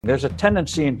There's a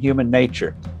tendency in human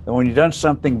nature that when you've done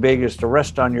something big is to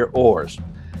rest on your oars,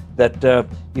 that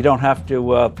you don't have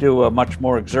to do much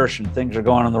more exertion. Things are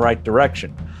going in the right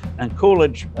direction. And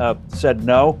Coolidge said,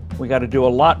 no, we got to do a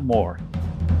lot more.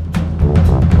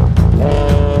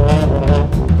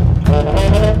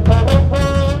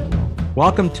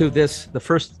 Welcome to the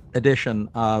first edition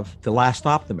of The Last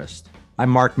Optimist. I'm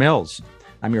Mark Mills.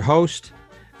 I'm your host.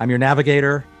 I'm your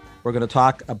navigator. We're going to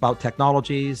talk about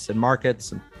technologies and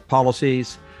markets and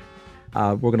policies.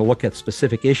 We're going to look at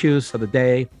specific issues of the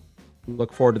day,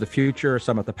 look forward to the future,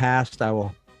 some of the past. I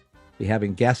will be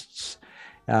having guests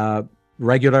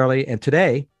regularly. And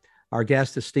today, our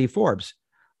guest is Steve Forbes,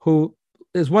 who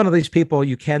is one of these people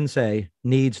you can say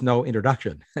needs no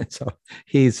introduction. So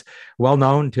he's well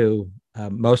known to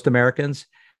most Americans.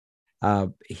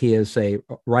 He is a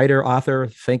writer, author,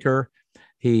 thinker.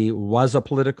 He was a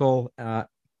political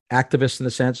activist in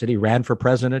the sense that he ran for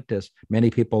president, as many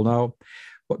people know.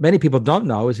 What many people don't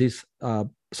know is he's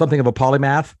something of a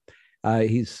polymath.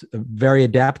 He's very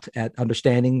adept at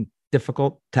understanding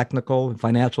difficult technical and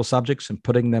financial subjects and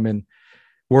putting them in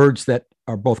words that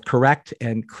are both correct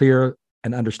and clear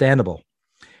and understandable.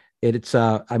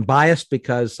 I'm biased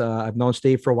because I've known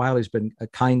Steve for a while. He's been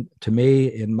kind to me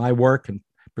in my work and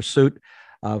pursuit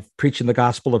of preaching the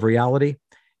gospel of reality.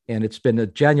 And it's been a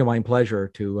genuine pleasure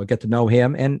to get to know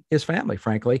him and his family,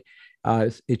 frankly.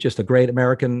 It's just a great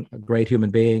American, a great human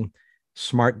being,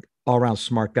 smart, all-around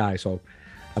smart guy. So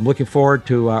I'm looking forward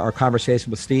to our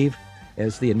conversation with Steve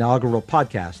as the inaugural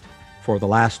podcast for The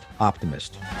Last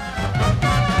Optimist.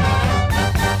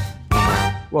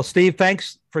 Well, Steve,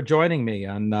 thanks for joining me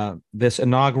on this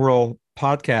inaugural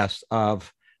podcast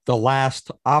of The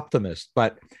Last Optimist.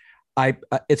 But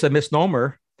it's a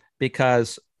misnomer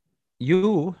because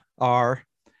you are,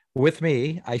 with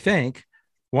me, I think,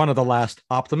 one of the last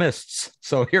optimists.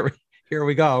 So here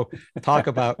we go. Talk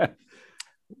about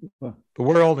the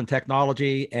world and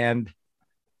technology, and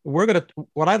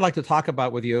what I'd like to talk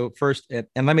about with you first, and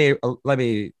let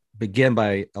me begin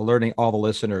by alerting all the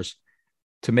listeners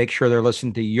to make sure they're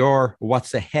listening to your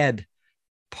What's Ahead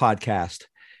podcast.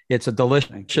 It's a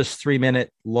delicious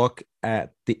 3-minute look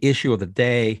at the issue of the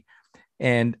day,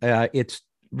 and it's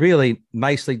really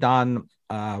nicely done.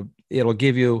 It'll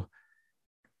give you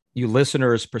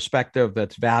listeners perspective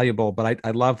that's valuable, but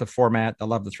I love the format. I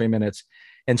love the 3 minutes.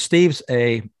 And Steve's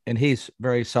and he's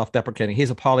very self-deprecating.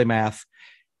 He's a polymath.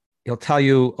 He'll tell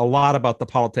you a lot about the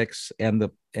politics and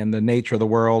the nature of the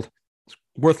world. It's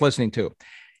worth listening to.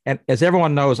 And as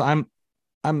everyone knows, I'm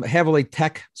heavily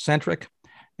tech centric,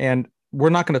 and we're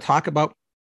not going to talk about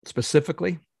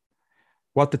specifically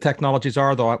what the technologies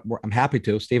are, though I'm happy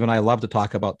to. Steve and I love to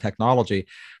talk about technology.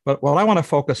 But what I want to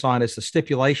focus on is the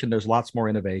stipulation there's lots more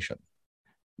innovation.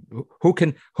 Who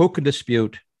can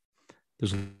dispute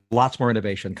there's lots more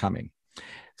innovation coming?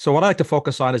 So what I like to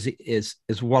focus on is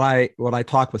what I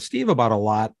talk with Steve about a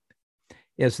lot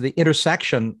is the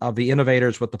intersection of the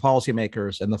innovators with the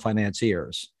policymakers and the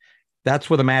financiers. That's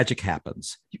where the magic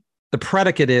happens. The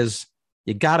predicate is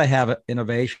you got to have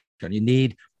innovation. You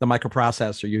need the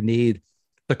microprocessor. You need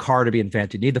the car to be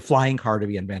invented. You need the flying car to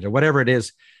be invented. Whatever it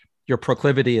is, your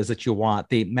proclivity is that you want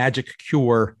the magic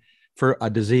cure for a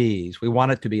disease. We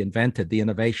want it to be invented, the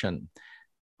innovation,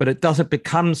 but it doesn't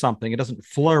become something. It doesn't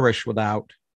flourish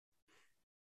without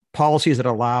policies that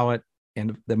allow it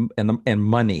and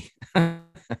money.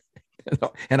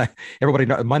 Everybody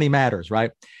knows money matters,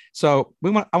 right? So I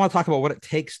want to talk about what it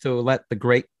takes to let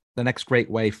the next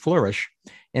great way flourish,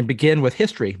 and begin with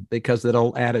history, because that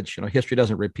old adage, history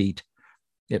doesn't repeat.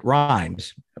 It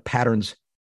rhymes. Patterns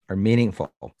are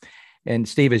meaningful. And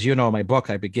Steve, as you know, in my book,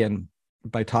 I begin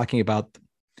by talking about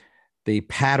the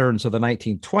patterns of the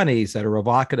 1920s that are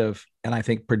evocative and I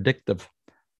think predictive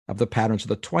of the patterns of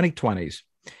the 2020s,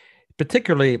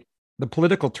 particularly the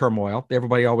political turmoil.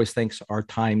 Everybody always thinks our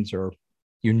times are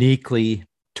uniquely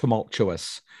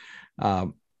tumultuous.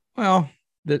 Something's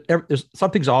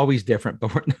always different,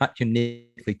 but we're not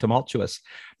uniquely tumultuous.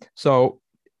 So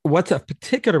what's of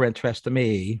particular interest to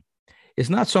me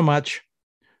is not so much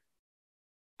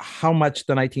how much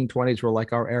the 1920s were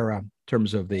like our era in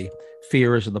terms of the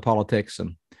fears and the politics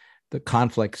and the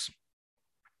conflicts.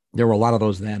 There were a lot of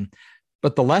those then,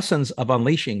 but the lessons of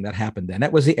unleashing that happened then.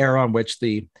 That was the era in which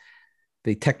the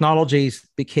technologies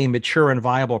became mature and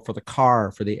viable for the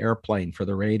car, for the airplane, for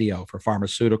the radio, for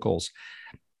pharmaceuticals.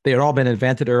 They had all been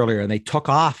invented earlier, and they took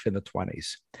off in the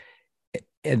 20s.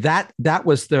 And that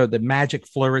was the magic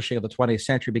flourishing of the 20th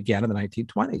century began in the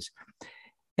 1920s.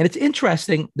 And it's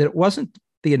interesting that it wasn't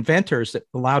the inventors that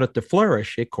allowed it to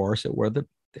flourish. Of course, it was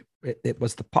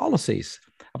the policies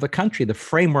of the country, the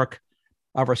framework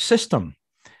of our system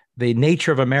the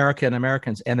nature of America and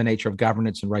Americans and the nature of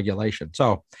governance and regulation.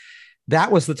 So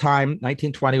that was the time.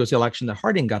 1920 was the election that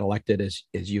Harding got elected, as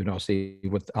you know, see,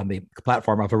 on the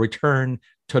platform of a return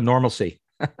to normalcy,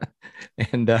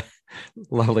 and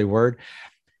lovely word.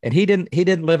 And he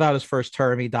didn't live out his first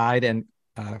term. He died, and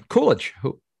Coolidge,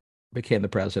 who became the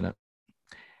president.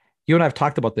 You and I have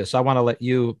talked about this. I want to let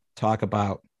you talk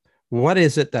about what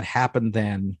is it that happened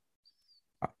then.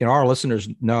 You know, our listeners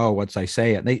know once I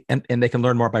say it, and they can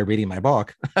learn more by reading my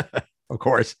book, of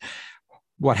course.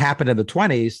 What happened in the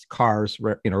 20s, cars,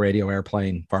 radio,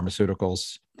 airplane,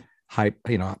 pharmaceuticals,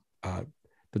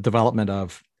 the development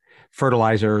of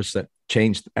fertilizers that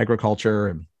changed agriculture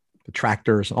and the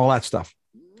tractors and all that stuff.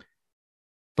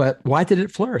 But why did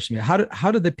it flourish? I mean,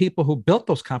 how did the people who built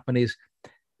those companies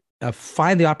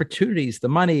find the opportunities, the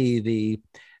money, the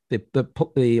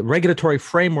regulatory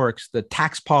frameworks, the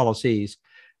tax policies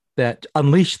that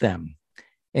unleashed them?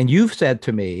 And you've said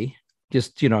to me,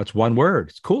 just, it's one word,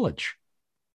 it's Coolidge.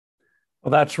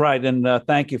 Well, that's right. And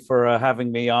thank you for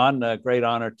having me on. Great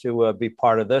honor to be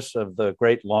part of the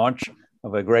great launch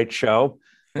of a great show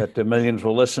that millions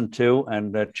will listen to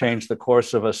and change the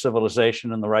course of a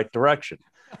civilization in the right direction.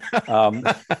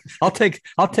 I'll take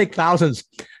thousands,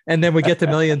 and then we get to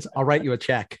millions. I'll write you a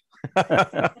check.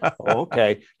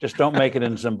 Okay. Just don't make it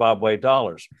in Zimbabwe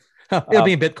dollars. It'll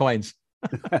be in Bitcoins,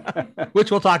 which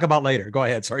we'll talk about later. Go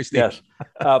ahead. Sorry, Steve. Yes.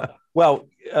 The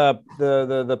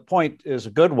point is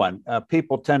a good one.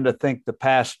 People tend to think the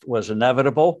past was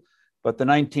inevitable, but the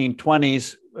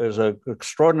 1920s is an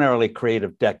extraordinarily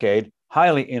creative decade,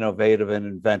 highly innovative and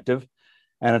inventive,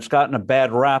 and it's gotten a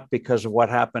bad rap because of what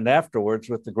happened afterwards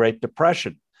with the Great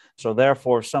Depression. So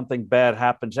therefore, if something bad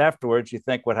happens afterwards, you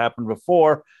think what happened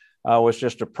before was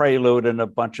just a prelude and a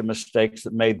bunch of mistakes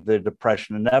that made the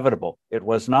Depression inevitable. It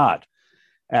was not.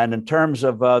 And in terms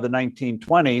of the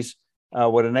 1920s,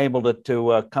 what enabled it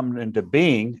to come into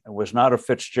being was not a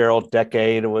Fitzgerald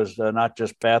decade. It was not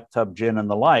just bathtub gin and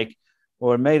the like.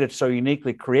 What made it so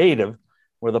uniquely creative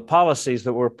were the policies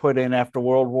that were put in after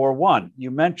World War I.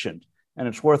 You mentioned, and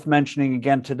it's worth mentioning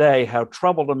again today, how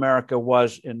troubled America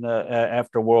was in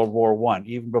after World War I,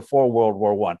 even before World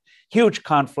War I. Huge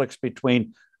conflicts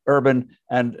between urban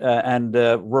and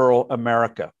rural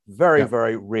America.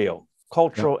 Very real.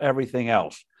 Cultural, everything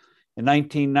else. In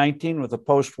 1919, with the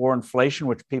post-war inflation,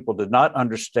 which people did not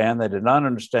understand, they did not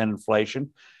understand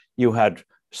inflation. You had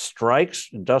strikes,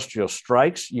 industrial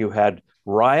strikes. You had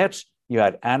riots. You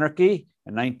had anarchy.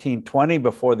 In 1920,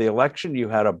 before the election, you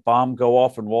had a bomb go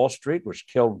off in Wall Street, which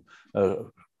killed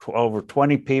over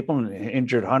 20 people and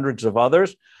injured hundreds of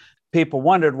others. People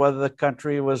wondered whether the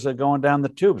country was going down the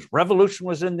tubes. Revolution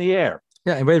was in the air.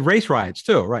 Yeah, and we had race riots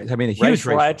too, right? I mean, a huge race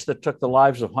riots that took the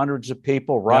lives of hundreds of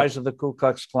people, rise of the Ku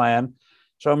Klux Klan.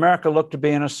 So America looked to be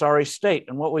in a sorry state.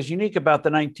 And what was unique about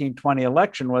the 1920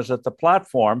 election was that the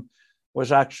platform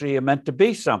was actually meant to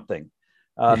be something.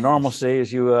 Normalcy,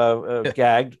 as you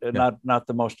gagged, not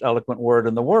the most eloquent word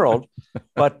in the world,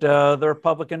 but the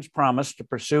Republicans promised to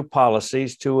pursue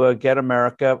policies to get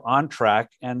America on track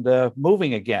and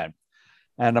moving again.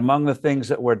 And among the things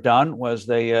that were done was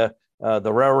the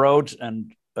railroads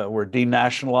were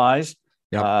denationalized,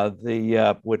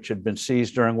 which had been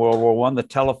seized during World War I. The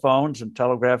telephones and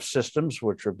telegraph systems,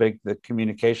 which were big, the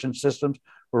communication systems,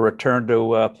 were returned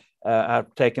to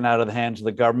taken out of the hands of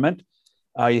the government.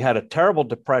 You had a terrible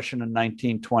depression in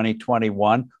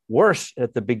 1920-21, worse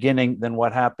at the beginning than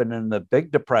what happened in the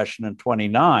Big Depression in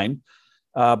 29.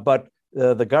 But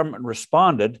the government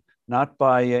responded not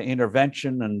by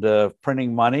intervention and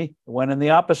printing money, went in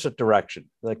the opposite direction.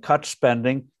 They cut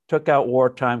spending, took out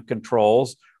wartime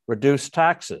controls, reduced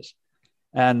taxes,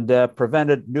 and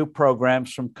prevented new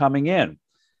programs from coming in.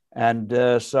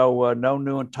 And so no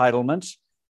new entitlements.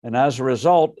 And as a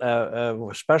result,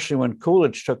 especially when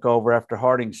Coolidge took over after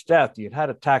Harding's death, you'd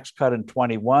had a tax cut in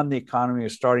 21. The economy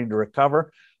was starting to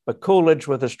recover. But Coolidge,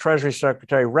 with his Treasury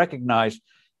Secretary, recognized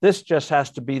this just has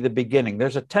to be the beginning.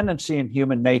 There's a tendency in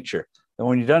human nature that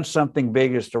when you've done something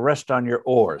big is to rest on your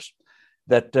oars,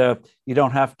 that you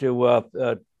don't have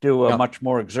to do much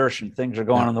more exertion. Things are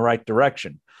going in the right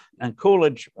direction. And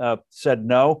Coolidge said,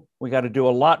 no, we got to do a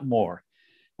lot more.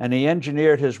 And he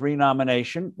engineered his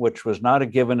renomination, which was not a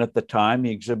given at the time.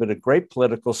 He exhibited great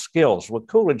political skills. What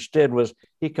Coolidge did was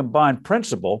he combined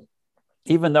principle,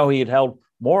 even though he had held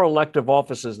more elective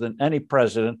offices than any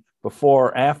president before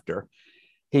or after.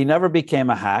 He never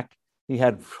became a hack. He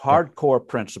had hardcore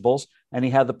principles, and he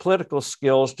had the political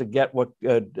skills to get what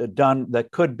done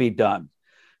that could be done.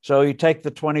 So you take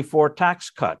the 24 tax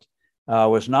cut.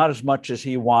 Was not as much as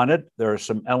he wanted. There are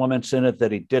some elements in it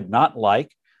that he did not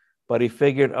like. But he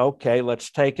figured, okay,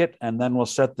 let's take it, and then we'll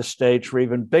set the stage for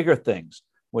even bigger things,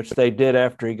 which they did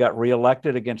after he got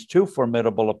reelected against two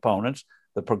formidable opponents.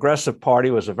 The Progressive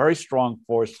Party was a very strong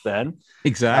force then.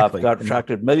 Exactly.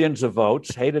 Attracted millions of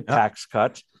votes, hated tax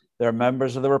cuts. There are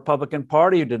members of the Republican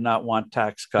Party who did not want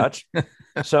tax cuts.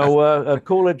 So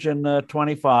Coolidge in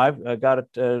 25 got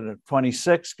it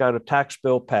 26, got a tax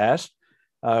bill passed,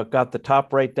 got the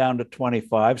top rate down to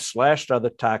 25, slashed other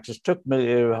taxes, took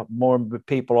more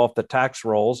people off the tax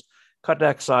rolls, cut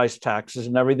excise taxes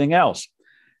and everything else.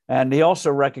 And he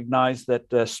also recognized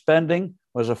that spending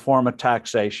was a form of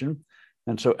taxation.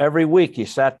 And so every week he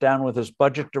sat down with his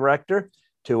budget director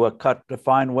to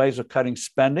find ways of cutting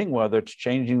spending, whether it's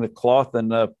changing the cloth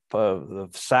and the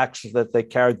sacks that they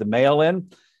carried the mail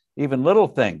in, even little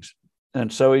things.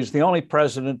 And so he's the only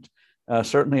president,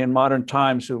 certainly in modern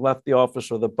times, who left the office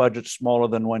with a budget smaller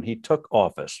than when he took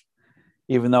office,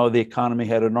 even though the economy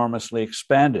had enormously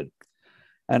expanded.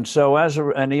 And so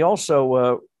and he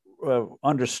also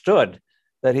understood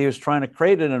that he was trying to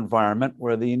create an environment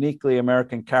where the uniquely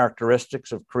American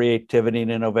characteristics of creativity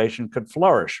and innovation could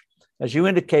flourish. As you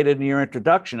indicated in your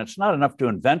introduction, it's not enough to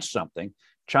invent something.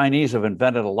 Chinese have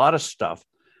invented a lot of stuff,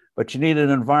 but you need an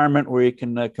environment where you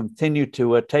can continue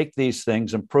to take these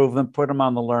things, improve them, put them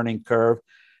on the learning curve,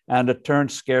 and to turn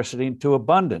scarcity into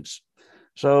abundance.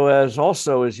 So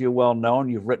as you well know,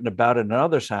 and you've written about it and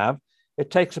others have, it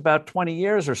takes about 20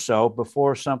 years or so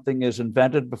before something is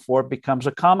invented, before it becomes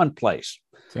a commonplace.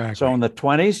 Exactly. So in the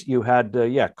 20s, you had,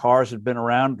 cars had been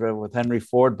around with Henry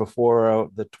Ford before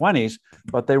the 20s,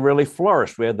 but they really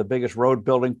flourished. We had the biggest road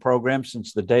building program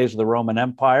since the days of the Roman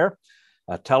Empire.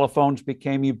 Telephones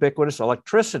became ubiquitous.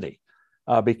 Electricity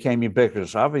became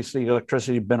ubiquitous. Obviously,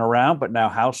 electricity had been around, but now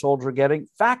households are getting,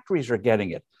 factories are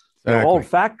getting it. Exactly. The old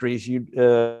factories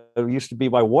used to be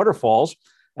by waterfalls,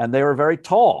 and they were very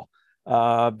tall.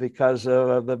 Because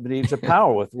of the needs of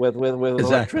power. With exactly.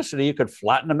 Electricity, you could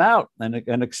flatten them out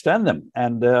and extend them.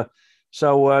 And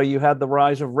so you had the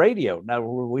rise of radio. Now,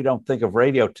 we don't think of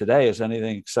radio today as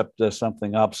anything except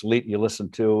something obsolete you listen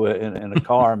to in a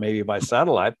car, maybe by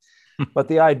satellite. But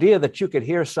the idea that you could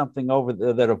hear something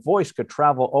that a voice could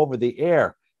travel over the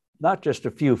air, not just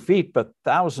a few feet, but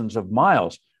thousands of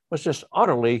miles, was just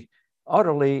utterly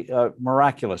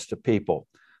miraculous to people.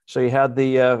 So you had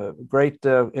the great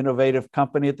innovative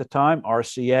company at the time,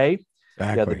 RCA. Exactly.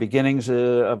 You had the beginnings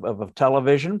of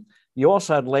television. You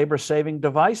also had labor-saving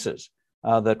devices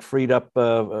that freed up,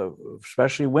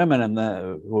 especially women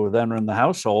who were then in the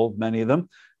household. Many of them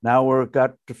now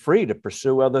got free to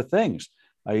pursue other things.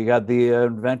 You got the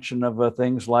invention of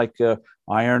things like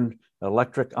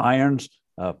electric irons,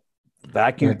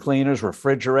 vacuum cleaners,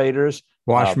 refrigerators.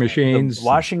 Washing machines.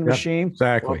 Washing machine.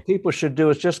 Exactly. What people should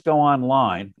do is just go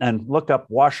online and look up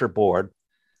washerboard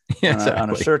on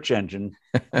a search engine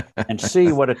and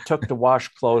see what it took to wash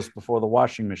clothes before the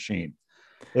washing machine.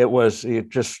 It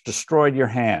just destroyed your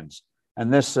hands.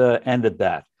 And this ended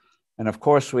that. And of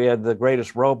course, we had the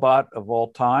greatest robot of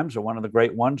all times, or one of the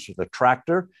great ones, the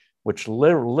tractor, which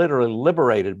literally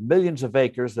liberated millions of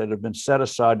acres that had been set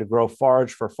aside to grow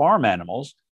forage for farm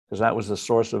animals, because that was the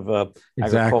source of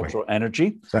agricultural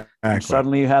energy. Exactly. And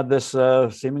suddenly you had this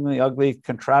seemingly ugly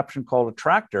contraption called a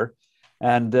tractor,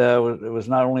 and it was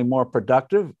not only more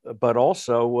productive, but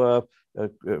also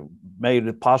made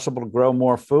it possible to grow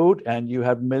more food, and you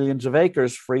had millions of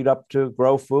acres freed up to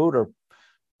grow food or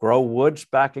grow woods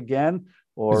back again,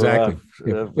 or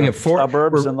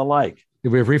suburbs and the like.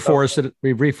 We've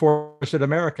reforested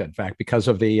America, in fact, because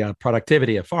of the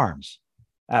productivity of farms.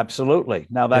 Absolutely.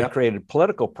 Now that created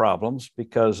political problems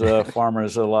because a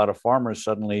lot of farmers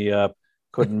suddenly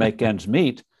couldn't make ends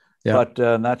meet. But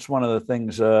that's one of the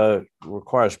things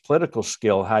requires political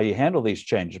skill, how you handle these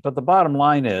changes. But the bottom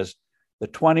line is the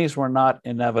 20s were not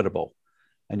inevitable.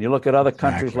 And you look at other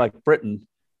countries like Britain,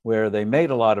 where they made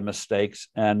a lot of mistakes,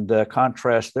 and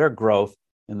contrast their growth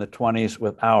in the 20s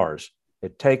with ours.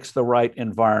 It takes the right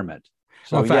environment.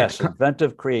 So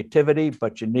inventive creativity,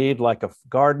 but you need, like a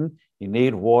garden, you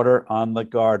need water on the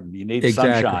garden. You need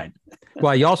sunshine.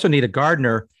 Well, you also need a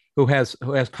gardener who has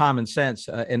common sense.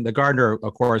 And the gardener,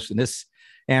 of course, in this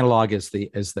analog is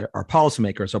our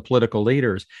policymakers, our political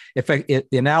leaders. In fact,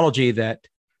 the analogy that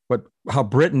how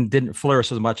Britain didn't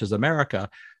flourish as much as America,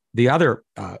 the other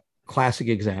classic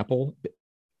example,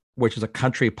 which is a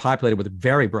country populated with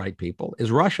very bright people, is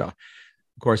Russia.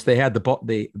 Of course, they had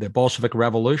the Bolshevik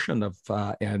Revolution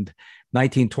and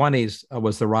 1920s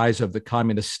was the rise of the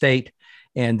communist state.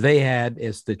 And they had,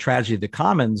 as the tragedy of the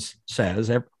commons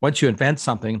says, once you invent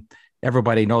something,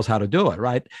 everybody knows how to do it,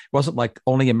 right? It wasn't like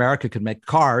only America could make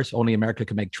cars, only America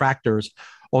could make tractors,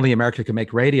 only America could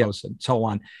make radios and so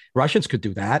on. Russians could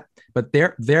do that, but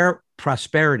their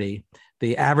prosperity,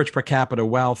 the average per capita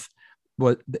wealth,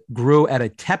 grew at a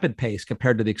tepid pace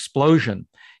compared to the explosion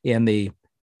in the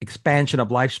expansion of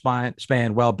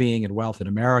lifespan, well-being, and wealth in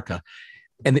America.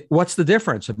 And what's the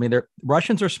difference? I mean,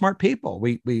 Russians are smart people.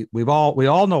 We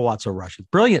all know lots of Russians,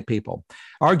 brilliant people.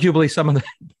 Arguably, some of the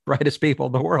brightest people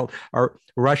in the world are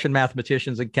Russian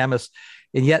mathematicians and chemists,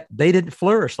 and yet they didn't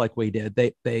flourish like we did.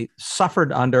 They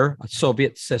suffered under a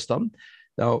Soviet system.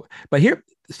 So, but here,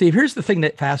 Steve, here's the thing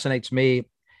that fascinates me,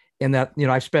 in that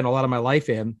I've spent a lot of my life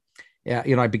in.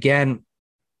 I began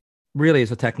really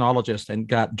as a technologist and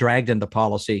got dragged into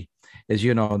policy, as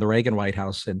you know, in the Reagan White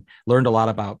House, and learned a lot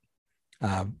about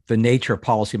the nature of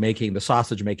policy making, the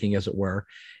sausage making, as it were.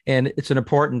 And it's an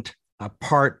important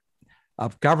part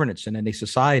of governance in any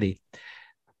society.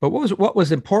 But what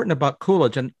was important about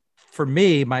Coolidge, and for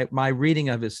me, my reading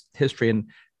of his history,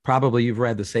 and probably you've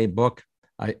read the same book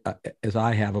as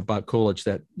I have about Coolidge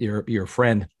that your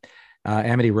friend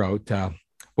Amity wrote.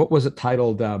 What was it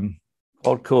titled?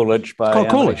 Called Coolidge by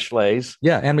Amity Shlaes.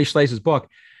 Yeah, Amity Shlaes' book.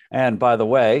 And by the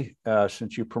way,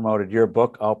 since you promoted your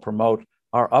book, I'll promote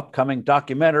our upcoming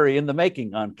documentary in the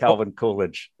making on Calvin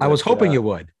Coolidge. I was hoping you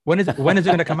would. When is it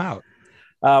going to come out?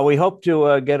 We hope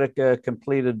to get it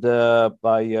completed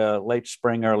by late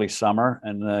spring, early summer,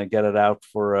 and get it out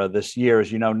for this year.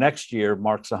 As you know, next year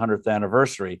marks the 100th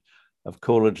anniversary of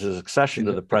Coolidge's accession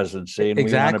to the presidency, and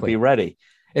we want to be ready.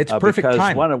 It's perfect because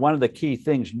time. One of the key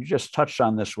things, you just touched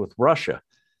on this with Russia,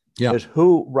 yeah, is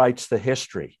who writes the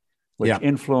history, which yeah,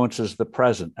 influences the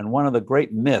present. And one of the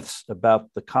great myths about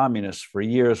the communists for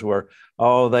years were,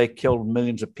 oh, they killed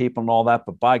millions of people and all that,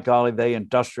 but by golly, they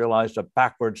industrialized a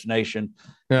backwards nation.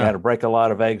 Yeah. They had to break a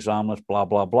lot of eggs, omelets, blah,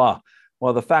 blah, blah.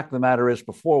 Well, the fact of the matter is,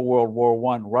 before World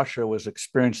War I, Russia was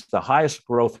experiencing the highest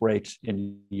growth rates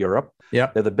in Europe. Yeah.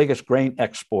 They're the biggest grain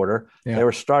exporter. Yeah. They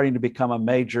were starting to become a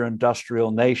major industrial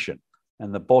nation,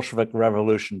 and the Bolshevik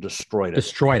Revolution destroyed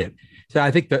it. So I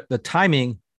think that the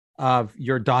timing of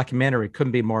your documentary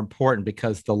couldn't be more important,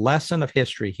 because the lesson of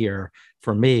history here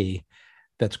for me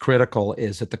that's critical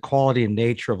is that the quality and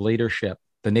nature of leadership,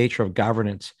 the nature of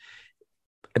governance.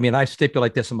 I mean, I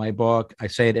stipulate this in my book. I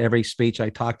say it every speech I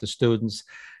talk to students.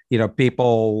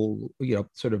 People,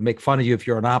 sort of make fun of you if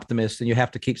you're an optimist, and you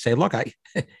have to keep saying, look,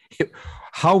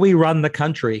 how we run the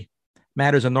country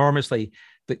matters enormously.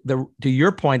 To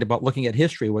your point about looking at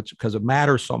history, because it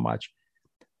matters so much,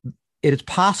 it is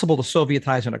possible to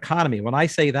Sovietize an economy. When I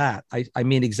say that, I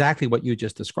mean exactly what you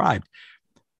just described.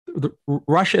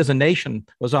 Russia as a nation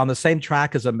was on the same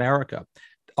track as America.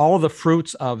 All of the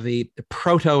fruits of the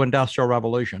proto-industrial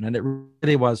revolution, and it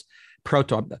really was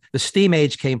proto. The steam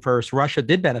age came first. Russia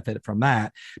did benefit from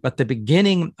that, but the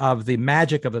beginning of the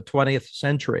magic of the 20th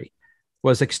century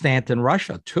was extant in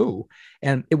Russia too,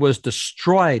 and it was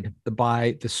destroyed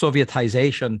by the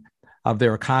Sovietization of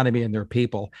their economy and their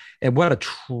people. And what a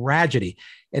tragedy!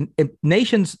 And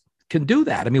nations can do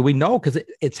that. I mean, we know because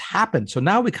it's happened. So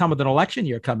now we come with an election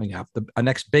year coming up, a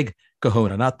next big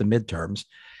kahuna, not the midterms,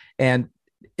 and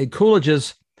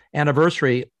Coolidge's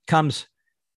anniversary comes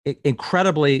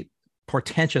incredibly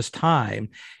portentous time.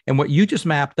 And what you just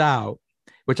mapped out,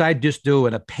 which I just do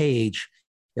in a page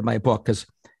in my book, because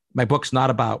my book's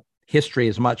not about history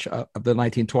as much of the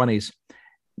 1920s.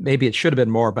 Maybe it should have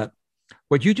been more, but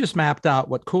what you just mapped out,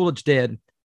 what Coolidge did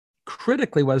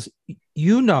critically was,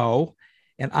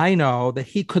 and I know that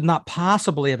he could not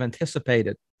possibly have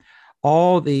anticipated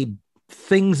all the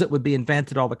things that would be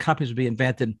invented, all the companies would be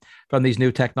invented from these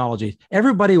new technologies.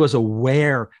 Everybody was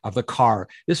aware of the car.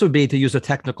 This would be, to use a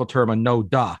technical term, a no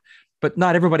duh, but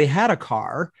not everybody had a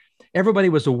car. Everybody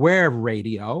was aware of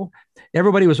radio.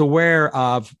 Everybody was aware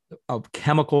of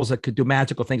chemicals that could do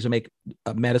magical things and make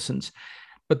medicines,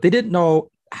 but they didn't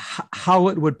know how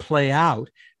it would play out.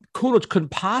 Coolidge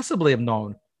couldn't possibly have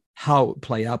known how it would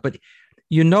play out, but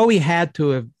he had to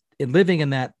have, in living in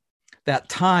that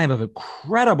time of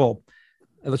incredible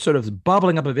sort of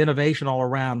bubbling up of innovation all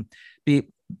around, be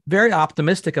very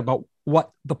optimistic about what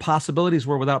the possibilities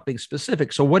were without being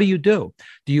specific. So what do? Do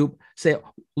you say,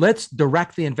 let's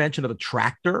direct the invention of the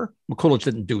tractor? Well, Coolidge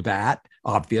didn't do that,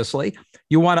 obviously.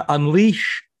 You want to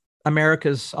unleash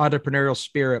America's entrepreneurial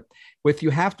spirit,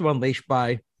 you have to unleash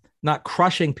by not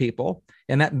crushing people.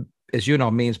 And that, as you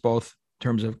know, means both in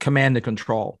terms of command and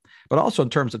control, but also in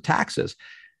terms of taxes.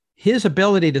 His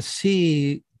ability to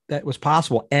see that was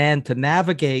possible and to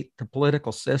navigate the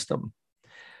political system,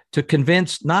 to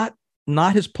convince not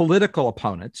his political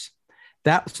opponents,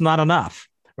 that's not enough,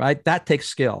 right? That takes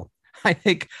skill. I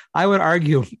think I would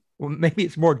argue maybe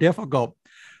it's more difficult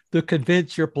to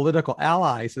convince your political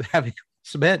allies that having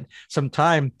spent some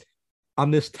time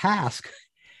on this task.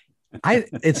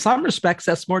 In some respects,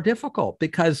 that's more difficult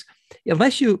because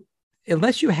unless you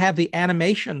have the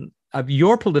animation of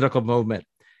your political movement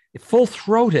full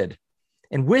throated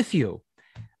and with you,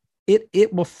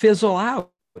 it will fizzle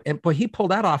out. And boy, he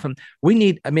pulled that off. And we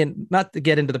need, I mean, not to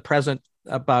get into the present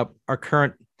about our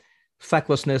current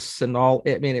fecklessness and all.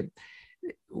 I mean,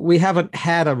 we haven't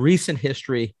had a recent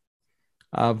history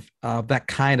of that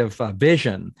kind of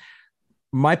vision.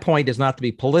 My point is not to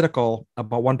be political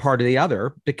about one part or the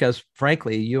other, because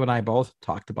frankly, you and I both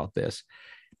talked about this.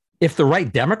 If the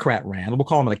right Democrat ran, we'll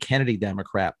call him a Kennedy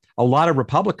Democrat, a lot of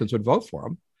Republicans would vote for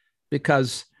him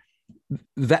because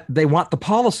that they want the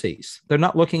policies. They're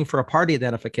not looking for a party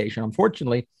identification.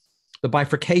 Unfortunately, the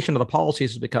bifurcation of the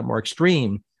policies has become more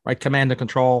extreme, right? Command and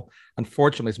control,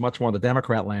 unfortunately, is much more in the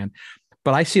Democrat land.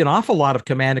 But I see an awful lot of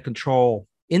command and control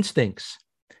instincts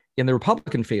in the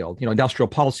Republican field, industrial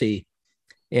policy.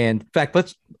 And in fact,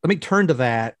 let me turn to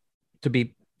that to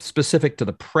be specific to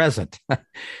the present.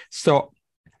 So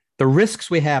the risks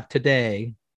we have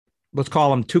today, let's call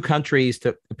them two countries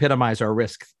to epitomize our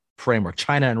risk framework,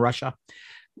 China and Russia.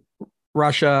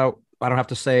 Russia, I don't have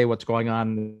to say what's going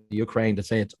on in Ukraine to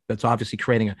say it's obviously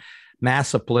creating a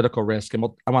massive political risk. And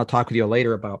I want to talk with you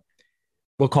later about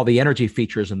we'll call the energy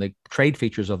features and the trade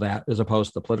features of that as opposed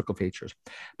to the political features.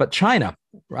 But China,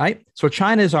 right? So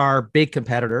China is our big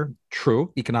competitor,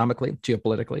 true, economically,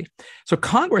 geopolitically. So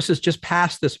Congress has just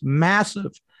passed this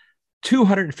massive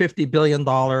 $250 billion,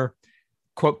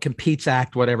 quote, Competes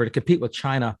Act, whatever, to compete with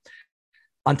China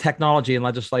on technology and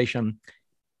legislation.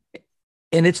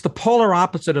 And it's the polar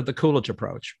opposite of the Coolidge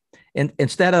approach. And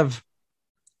instead of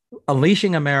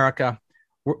unleashing America,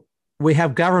 we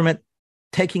have government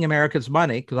taking Americans'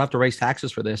 money, because we'll have to raise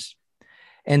taxes for this,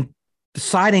 and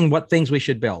deciding what things we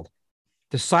should build,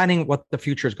 deciding what the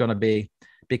future is going to be,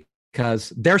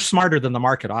 because they're smarter than the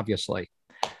market, obviously.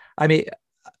 I mean,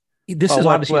 this is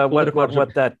obviously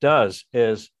what that does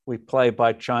is we play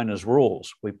by China's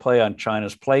rules. We play on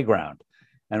China's playground,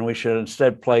 and we should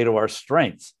instead play to our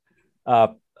strengths.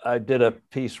 I did a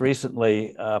piece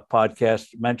recently, podcast,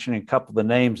 mentioning a couple of the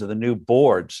names of the new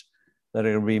boards that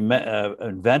are going to be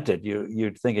invented.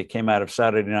 You'd think it came out of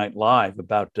Saturday Night Live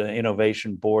about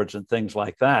innovation boards and things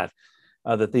like that,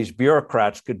 that these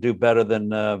bureaucrats could do better than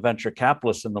venture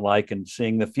capitalists and the like in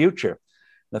seeing the future.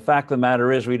 The fact of the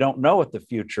matter is we don't know what the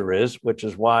future is, which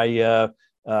is why you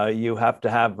have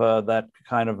to have that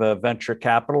kind of venture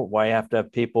capital, why you have to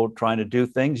have people trying to do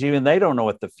things. Even they don't know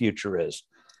what the future is.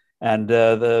 And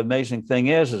the amazing thing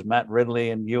is, as Matt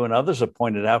Ridley and you and others have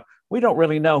pointed out, we don't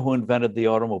really know who invented the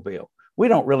automobile. We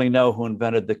don't really know who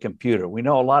invented the computer. We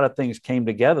know a lot of things came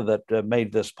together that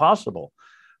made this possible.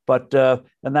 But, and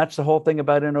that's the whole thing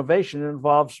about innovation. It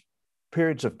involves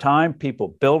periods of time, people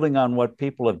building on what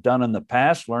people have done in the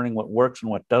past, learning what works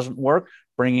and what doesn't work,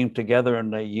 bringing together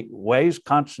in the ways,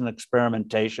 constant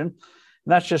experimentation. And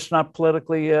that's just not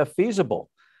politically feasible.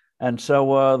 And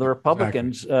so the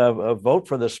Republicans vote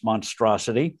for this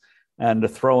monstrosity and to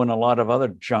throw in a lot of other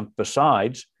junk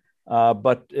besides.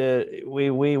 But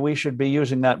we should be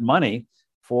using that money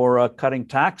for cutting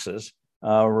taxes,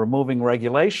 removing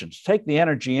regulations. Take the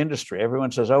energy industry.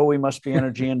 Everyone says, oh, we must be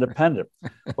energy independent.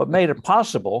 What made it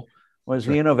possible was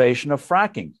the innovation of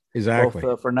fracking,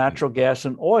 both for natural gas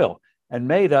and oil, and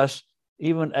made us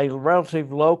even a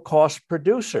relatively low-cost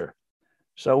producer.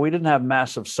 So we didn't have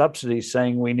massive subsidies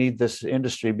saying we need this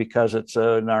industry because it's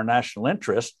in our national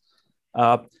interest.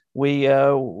 We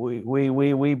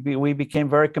became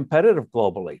very competitive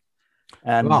globally,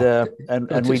 and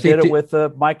we did it with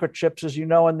microchips, as you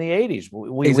know, in the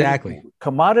 80s.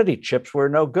 Commodity chips we're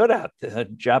no good at. The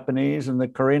Japanese and the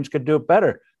Koreans could do it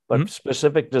better, but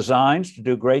specific designs to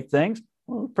do great things,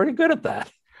 we're pretty good at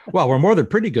that. Well, we're more than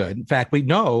pretty good. In fact, we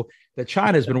know that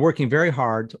China has been working very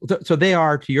hard. So they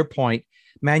are, to your point,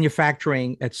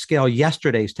 manufacturing at scale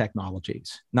yesterday's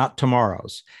technologies, not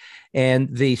tomorrow's. And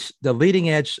the leading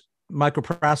edge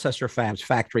microprocessor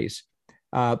factories,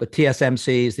 the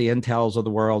TSMCs, the Intels of the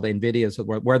world, the NVIDIAs of the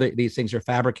world, where these things are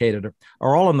fabricated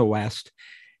are all in the West.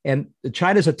 And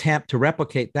China's attempt to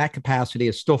replicate that capacity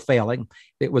is still failing.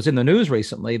 It was in the news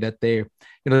recently that they've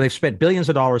spent billions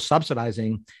of dollars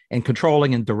subsidizing and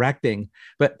controlling and directing.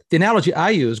 But the analogy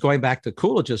I use, going back to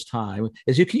Coolidge's time,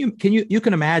 is you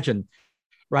can imagine,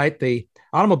 right? The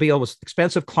automobile was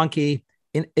expensive, clunky,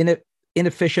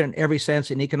 inefficient in every sense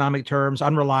in economic terms,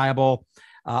 unreliable,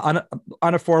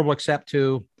 unaffordable except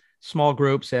to small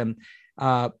groups. And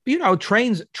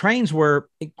trains were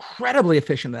incredibly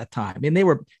efficient at that time. I mean, they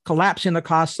were collapsing the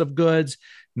costs of goods,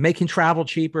 making travel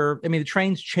cheaper. I mean, the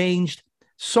trains changed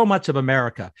so much of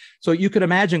America. So you could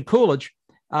imagine Coolidge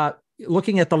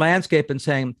looking at the landscape and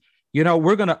saying,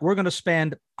 we're gonna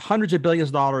spend hundreds of billions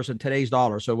of dollars in today's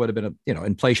dollars, so it would have been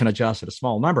inflation adjusted, a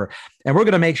small number, and we're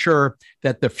going to make sure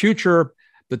that the future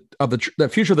of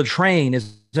the train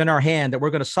is in our hand. That we're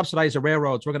going to subsidize the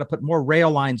railroads. We're going to put more rail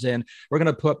lines in. We're going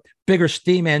to put bigger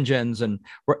steam engines, and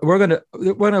we're going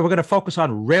to focus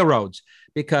on railroads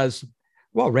because,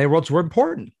 well, railroads were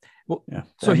important. Well, yeah.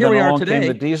 So here we are today. Came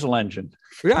the diesel engine.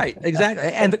 Right,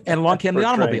 exactly. And along came the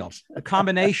automobile. The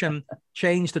combination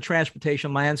changed the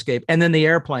transportation landscape. And then the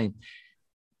airplane.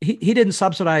 He didn't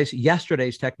subsidize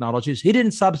yesterday's technologies. He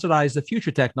didn't subsidize the future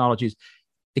technologies.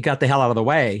 It got the hell out of the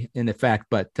way, in effect.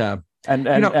 But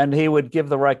and he would give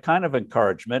the right kind of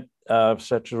encouragement,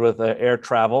 such as with air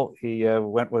travel. He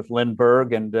went with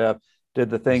Lindbergh and did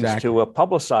the things to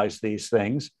publicize these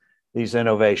things, these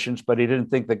innovations. But he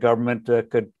didn't think the government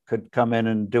could come in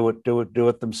and do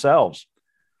it themselves.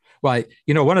 Well,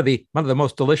 one of the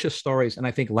most delicious stories, and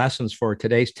I think lessons for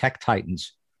today's tech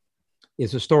titans,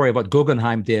 is a story of what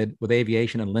Guggenheim did with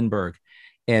aviation and Lindbergh.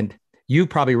 And you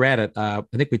probably read it. I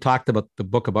think we talked about the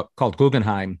book called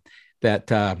Guggenheim.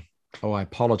 That I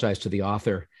apologize to the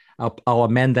author. I'll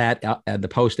amend that at the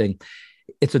posting.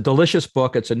 It's a delicious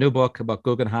book. It's a new book about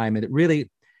Guggenheim, and it really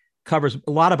covers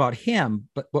a lot about him.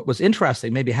 But what was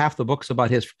interesting, maybe half the book's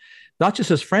about not just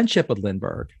his friendship with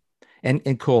Lindbergh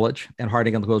and Coolidge and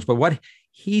Harding and Coolidge, but what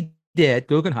he did.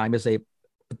 Guggenheim is a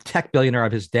tech billionaire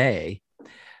of his day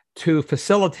to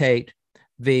facilitate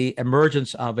the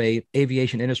emergence of a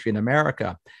aviation industry in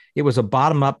America. It was a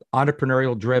bottom-up,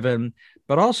 entrepreneurial driven,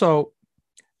 but also,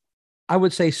 I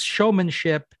would say,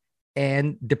 showmanship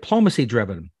and diplomacy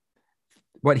driven.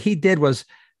 What he did was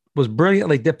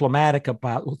brilliantly diplomatic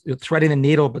about threading the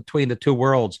needle between the two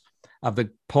worlds of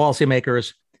the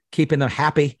policymakers, keeping them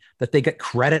happy that they get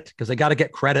credit, because they got to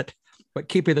get credit, but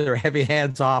keeping their heavy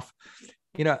hands off.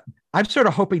 I'm sort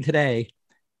of hoping today,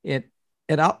 and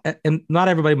not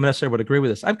everybody necessarily would agree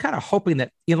with this, I'm kind of hoping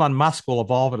that Elon Musk will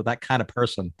evolve into that kind of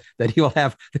person, that he will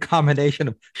have the combination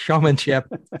of showmanship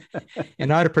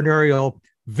and entrepreneurial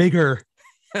vigor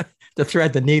to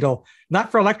thread the needle, not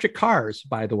for electric cars,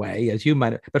 by the way, as you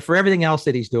might, but for everything else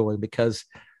that he's doing, because,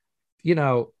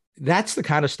 that's the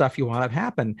kind of stuff you want to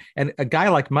happen. And a guy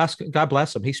like Musk, God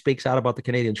bless him, he speaks out about the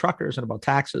Canadian truckers and about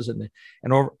taxes and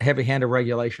heavy-handed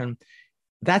regulation.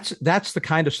 That's the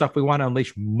kind of stuff we want to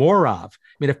unleash more of.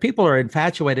 I mean, if people are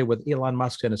infatuated with Elon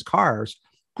Musk and his cars,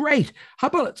 great. How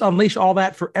about let's unleash all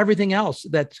that for everything else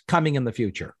that's coming in the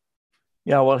future?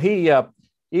 Yeah, well, he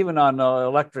even on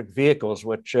electric vehicles,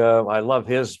 which I love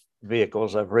his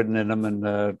vehicles. I've ridden in them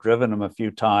and driven them a few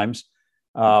times.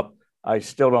 I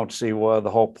still don't see the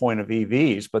whole point of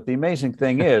EVs. But the amazing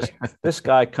thing is, this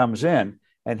guy comes in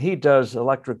and he does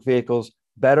electric vehicles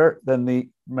better than the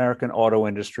American auto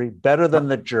industry, better than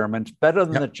the Germans, better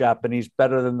than the Japanese,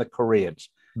 better than the Koreans,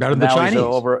 better than the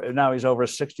Chinese. Now he's over a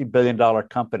 $60 billion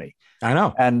company. I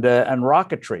know. And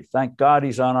rocketry, thank God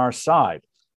he's on our side.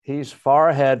 He's far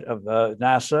ahead of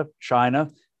NASA, China,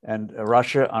 and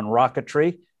Russia on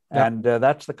rocketry. Yeah. And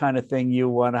that's the kind of thing you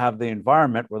want to have the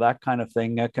environment where that kind of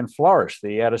thing can flourish.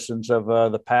 The Edisons of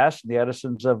the past, the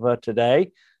Edisons of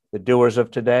today, the doers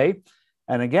of today.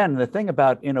 And again, the thing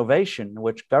about innovation,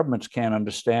 which governments can't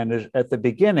understand, is at the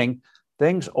beginning,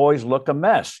 things always look a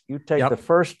mess. You take the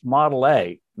first Model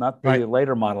A, not the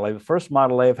later Model A, the first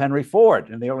Model A of Henry Ford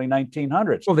in the early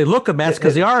 1900s. Well, they look a mess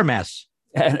because they are a mess.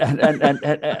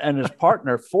 And his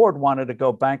partner, Ford, wanted to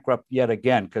go bankrupt yet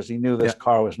again because he knew this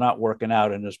car was not working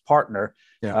out. And his partner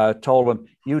told him,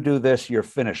 you do this, you're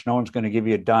finished. No one's going to give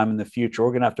you a dime in the future.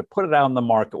 We're going to have to put it out on the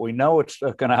market. We know it's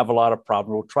going to have a lot of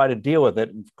problems. We'll try to deal with it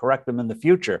and correct them in the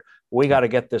future. We got to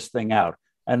get this thing out.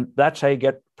 And that's how you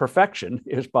get perfection,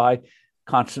 is by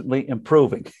constantly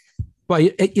improving. Well,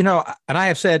 and I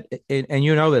have said, and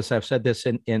you know this, I've said this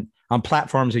on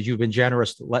platforms that you've been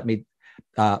generous to let me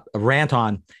rant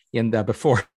on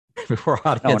before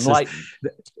audiences.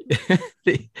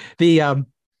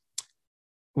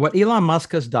 What Elon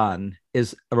Musk has done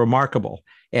is remarkable,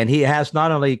 and he has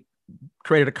not only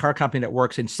created a car company that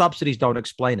works, and subsidies don't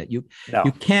explain it. You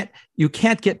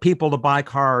can't get people to buy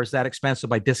cars that expensive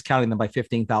by discounting them by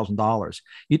 $15,000.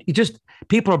 You just,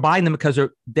 people are buying them because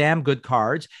they're damn good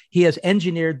cars. He has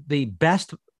engineered the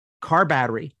best car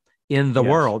battery in the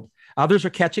world. Others are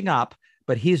catching up.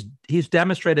 But he's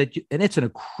demonstrated, and it's an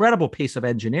incredible piece of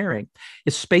engineering.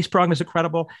 His space program is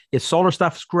incredible. His solar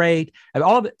stuff is great. And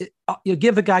all of it, you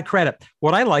give the guy credit.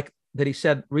 What I like that he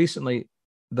said recently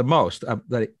the most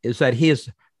is that he has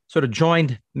sort of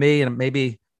joined me and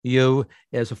maybe you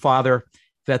as a father,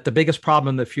 that the biggest problem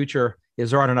in the future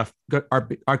is there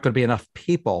aren't going to be enough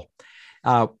people.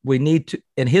 We need to,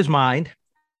 in his mind,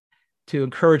 to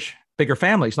encourage bigger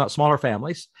families, not smaller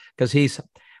families,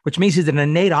 which means he's an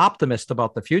innate optimist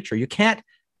about the future. You can't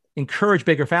encourage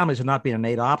bigger families and not be an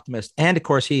innate optimist. And of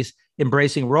course, he's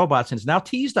embracing robots and has now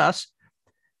teased us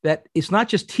that it's not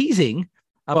just teasing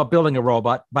about building a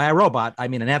robot. By a robot, I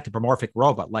mean an anthropomorphic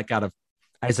robot, like out of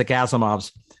Isaac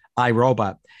Asimov's I,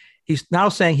 Robot. He's now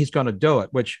saying he's going to do it,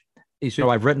 which is,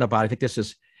 I've written about. I think this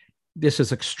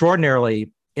is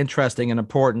extraordinarily interesting and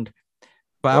important.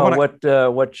 But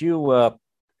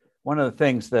one of the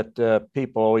things that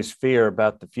people always fear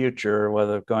about the future,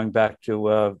 whether going back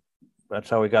to that's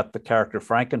how we got the character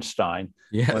Frankenstein,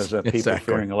 was people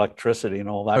fearing electricity and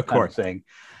all that kind of thing.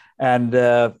 And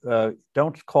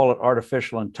don't call it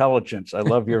artificial intelligence. I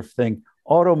love your thing,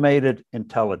 automated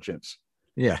intelligence.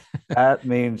 Yeah. That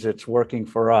means it's working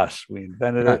for us. We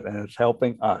invented it and it's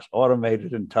helping us.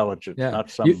 Automated intelligence,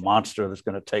 not some monster that's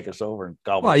going to take us over and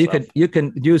gobble us up. You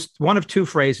can use one of two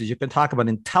phrases. You can talk about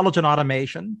intelligent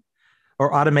automation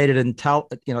or automated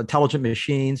intelligent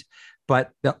machines.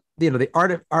 But the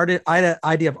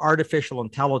idea of artificial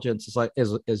intelligence is like,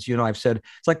 as I've said,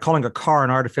 it's like calling a car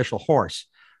an artificial horse.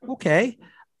 Okay,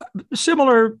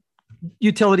 similar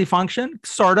utility function,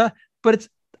 sorta, but it's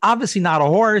obviously not a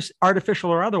horse,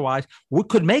 artificial or otherwise. We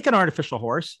could make an artificial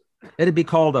horse. It'd be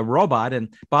called a robot.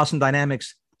 And Boston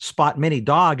Dynamics Spot Mini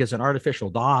dog is an artificial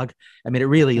dog. I mean, it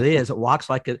really is. It walks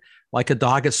like a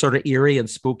dog. It's sort of eerie and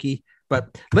spooky.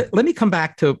 But let me come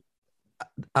back to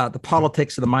the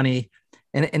politics of the money.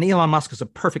 And Elon Musk is a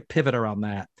perfect pivot around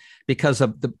that because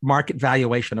of the market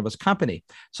valuation of his company.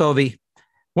 So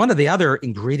one of the other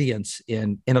ingredients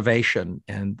in innovation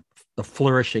and the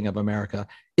flourishing of America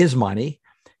is money.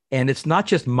 And it's not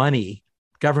just money,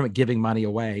 government giving money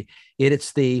away.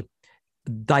 It's the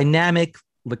dynamic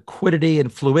liquidity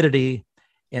and fluidity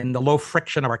and the low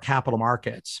friction of our capital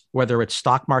markets, whether it's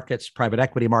stock markets, private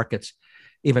equity markets,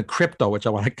 even crypto, which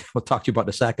we'll talk to you about in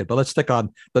a second. But let's stick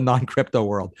on the non-crypto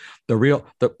world, the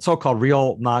so-called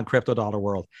real non-crypto dollar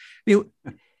world.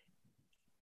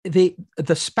 The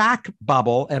SPAC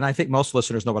bubble, and I think most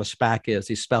listeners know what a SPAC is,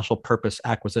 these special purpose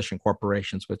acquisition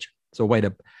corporations, which is a way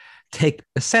to take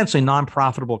essentially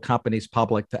non-profitable companies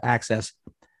public to access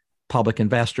public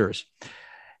investors.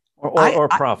 Or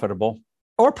profitable.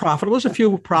 Or profitable. There's a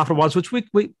few profitable ones, which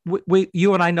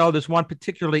you and I know there's one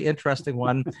particularly interesting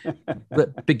one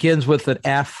that begins with an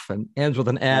F and ends with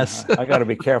an S. I got to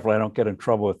be careful I don't get in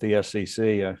trouble with the SEC.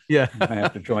 I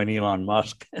have to join Elon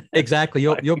Musk. Exactly.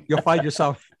 You'll find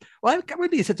yourself. Well, it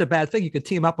wouldn't be such a bad thing. You could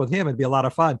team up with him. It'd be a lot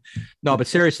of fun. No, but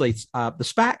seriously,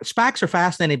 the SPACs are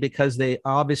fascinating because they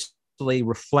obviously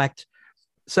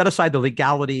set aside the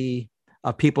legality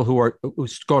of people who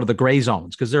go to the gray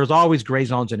zones, because there's always gray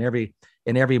zones in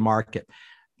every market.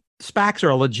 SPACs are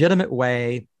a legitimate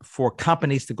way for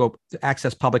companies to go to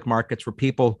access public markets where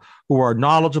people who are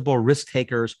knowledgeable risk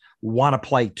takers want to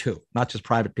play too, not just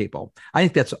private people. I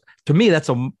think to me, that's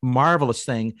a marvelous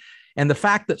thing. And the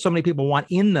fact that so many people want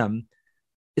in them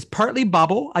is partly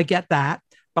bubble. I get that,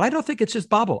 but I don't think it's just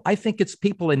bubble. I think it's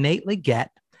people innately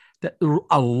get that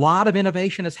a lot of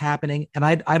innovation is happening, and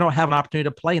I don't have an opportunity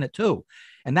to play in it too.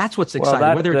 And that's what's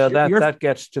exciting. That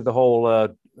gets to the whole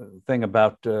thing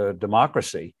about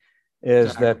democracy,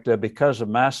 is that because of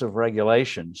massive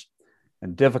regulations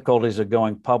and difficulties of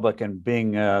going public and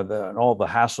being and all the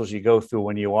hassles you go through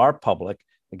when you are public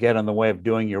to get in the way of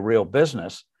doing your real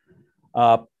business,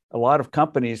 a lot of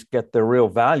companies get their real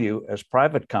value as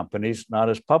private companies, not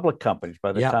as public companies.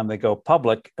 By the time they go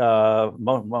public,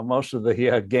 most of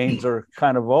the gains are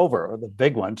kind of over, or the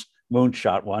big ones,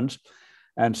 moonshot ones.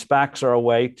 And SPACs are a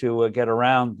way to get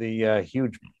around the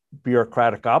huge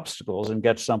bureaucratic obstacles and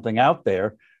get something out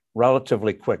there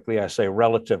relatively quickly. I say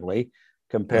relatively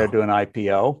compared to an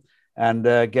IPO,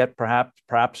 and get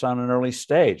perhaps on an early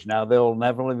stage. Now, there'll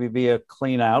inevitably be a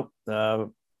clean out,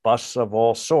 busts of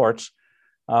all sorts.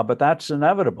 But that's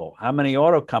inevitable. How many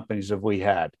auto companies have we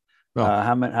had?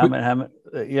 How many?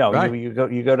 Right.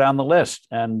 You go down the list,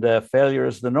 and failure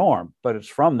is the norm. But it's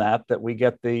from that we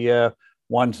get the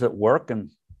ones that work, and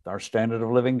our standard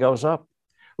of living goes up.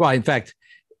 Well, in fact,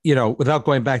 without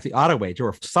going back to the auto age, there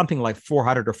were something like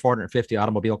 400 or 450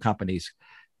 automobile companies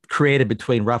created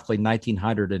between roughly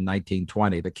 1900 and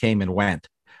 1920 that came and went.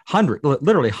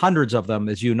 Literally hundreds of them,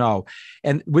 as you know.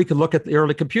 And we could look at the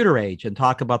early computer age and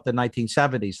talk about the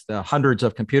 1970s, the hundreds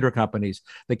of computer companies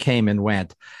that came and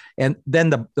went. And then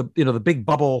the big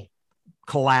bubble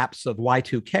collapse of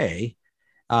Y2K,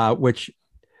 which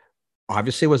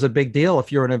obviously was a big deal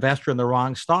if you're an investor in the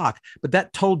wrong stock, but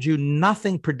that told you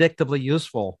nothing predictably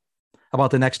useful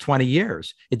about the next 20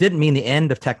 years. It didn't mean the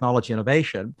end of technology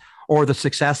innovation or the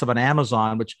success of an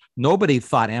Amazon, which nobody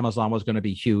thought Amazon was going to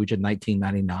be huge in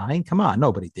 1999. Come on,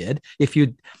 nobody did. If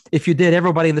you did,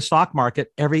 everybody in the stock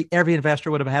market, every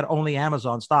investor would have had only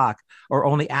Amazon stock or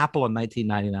only Apple in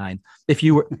 1999 if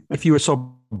you were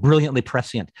so brilliantly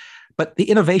prescient. But the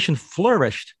innovation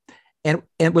flourished. And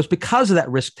it was because of that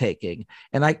risk taking.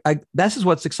 And I this is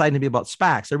what's exciting to me about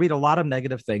SPACs. I read a lot of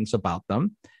negative things about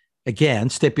them. Again,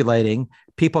 stipulating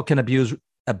people can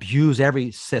abuse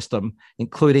every system,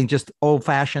 including just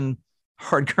old-fashioned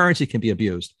hard currency can be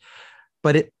abused.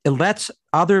 But it lets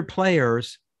other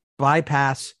players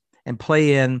bypass and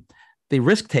play in the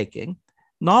risk taking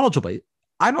knowledgeably.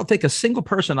 I don't think a single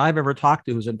person I've ever talked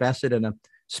to who's invested in a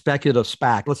speculative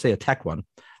SPAC, let's say a tech one,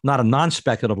 not a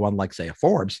non-speculative one like, say, a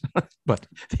Forbes, but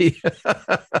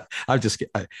I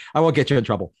won't get you in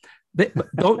trouble. They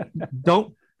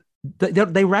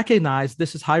recognize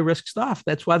this is high risk stuff.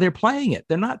 That's why they're playing it.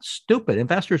 They're not stupid.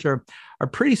 Investors are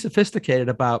pretty sophisticated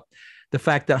about the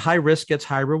fact that high risk gets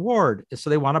high reward. So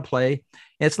they want to play.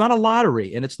 And it's not a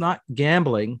lottery and it's not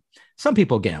gambling. Some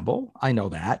people gamble. I know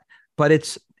that, but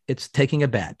it's taking a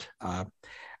bet.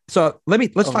 So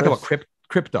let's talk about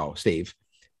crypto, Steve.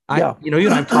 You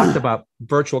and I've talked about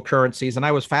virtual currencies, and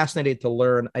I was fascinated to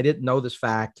learn. I didn't know this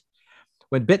fact.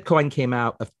 When Bitcoin came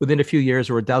out, within a few years,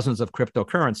 there were dozens of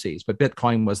cryptocurrencies, but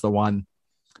Bitcoin was the one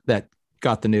that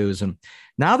got the news. And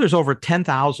now there's over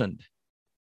 10,000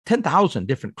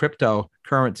 different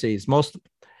cryptocurrencies. Most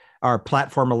are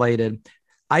platform related.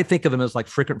 I think of them as like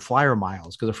frequent flyer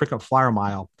miles, because a frequent flyer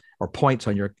mile or points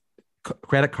on your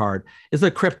credit card is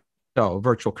a crypto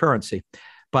virtual currency.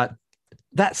 But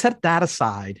set that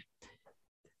aside,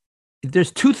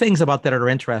 there's two things about that are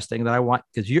interesting that I want,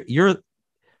 because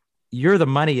you're the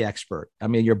money expert. I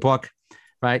mean, your book,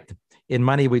 right, In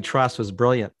Money We Trust, was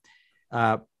brilliant.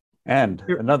 And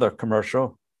another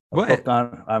commercial.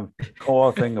 I'm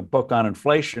co-authoring a book on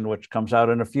inflation, which comes out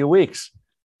in a few weeks.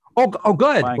 Oh,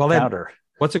 good. Well, then,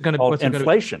 what's it going to be?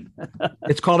 Inflation.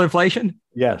 It's called Inflation?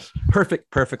 Yes.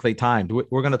 Perfectly timed.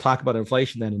 We're going to talk about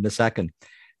inflation then in a second.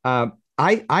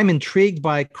 I'm intrigued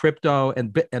by crypto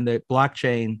and the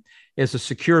blockchain is a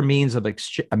secure means of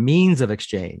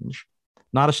exchange,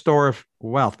 not a store of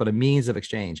wealth, but a means of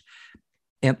exchange.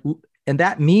 And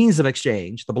that means of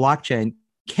exchange, the blockchain,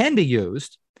 can be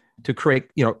used to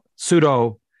create,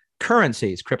 pseudo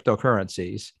currencies,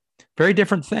 cryptocurrencies. Very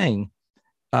different thing.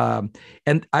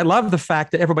 And I love the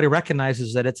fact that everybody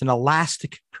recognizes that it's an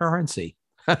elastic currency.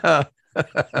 Oh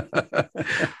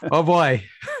boy.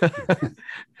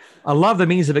 I love the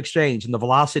means of exchange and the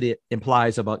velocity it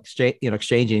implies about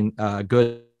exchanging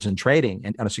goods and trading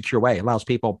in a secure way. It allows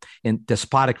people in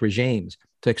despotic regimes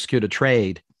to execute a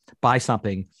trade, buy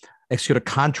something, execute a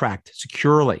contract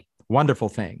securely. Wonderful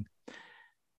thing.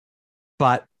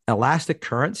 But elastic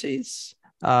currencies?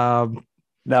 No,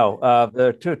 there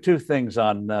are two things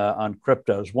on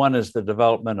cryptos. One is the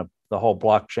development of the whole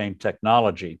blockchain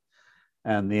technology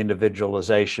and the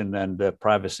individualization and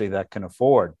privacy that can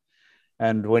afford.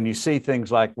 And when you see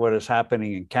things like what is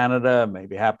happening in Canada,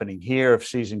 maybe happening here, of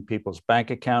seizing people's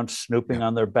bank accounts, snooping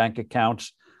on their bank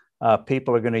accounts,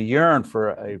 people are going to yearn for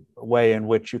a way in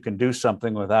which you can do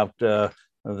something without the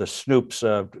snoops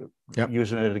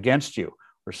using it against you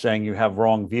or saying you have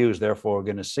wrong views, therefore we're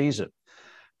going to seize it.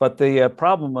 But the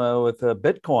problem with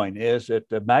Bitcoin is it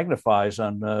magnifies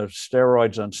on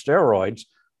steroids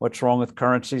what's wrong with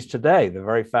currencies today, the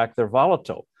very fact they're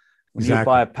volatile. When you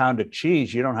buy a pound of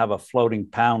cheese, you don't have a floating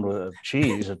pound of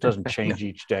cheese. It doesn't change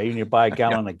each day. And you buy a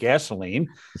gallon of gasoline,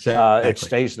 it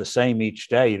stays the same each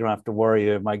day. You don't have to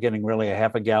worry, am I getting really a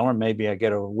half a gallon? Maybe I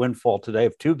get a windfall today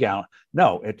of 2 gallons.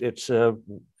 No, it's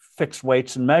fixed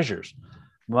weights and measures.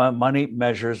 Money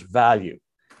measures value.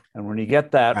 And when you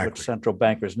get that, which central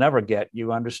bankers never get,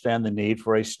 you understand the need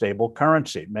for a stable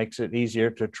currency. It makes it easier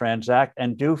to transact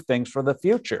and do things for the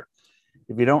future.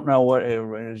 If you don't know what,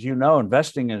 as you know,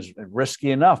 investing is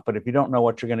risky enough, but if you don't know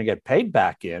what you're going to get paid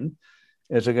back in,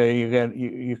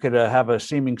 you could have a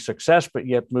seeming success, but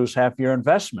yet lose half your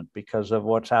investment because of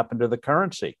what's happened to the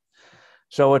currency.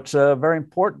 So it's very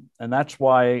important. And that's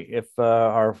why if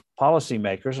our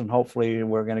policymakers, and hopefully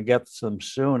we're going to get them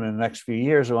soon in the next few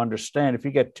years, who understand if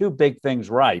you get two big things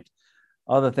right,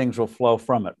 other things will flow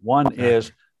from it. One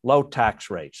is low tax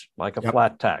rates, like a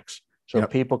flat tax. So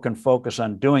people can focus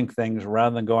on doing things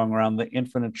rather than going around the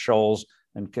infinite shoals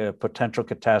and potential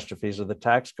catastrophes of the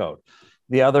tax code.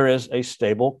 The other is a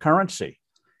stable currency.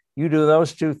 You do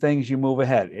those two things, you move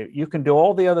ahead. You can do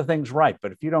all the other things right,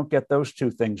 but if you don't get those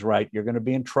two things right, you're going to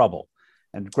be in trouble.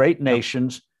 And great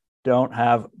nations don't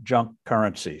have junk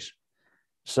currencies.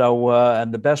 So,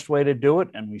 and the best way to do it,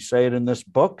 and we say it in this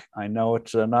book. I know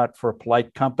it's not for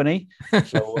polite company,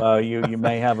 so you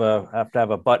may have to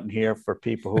have a button here for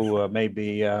people who may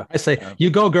be. I say, you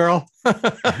go, girl.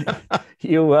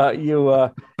 You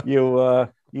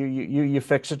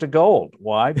fix it to gold.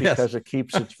 Why? Because Yes. it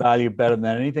keeps its value better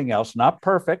than anything else. Not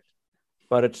perfect,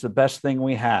 but it's the best thing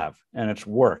we have, and it's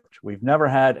worked. We've never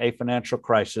had a financial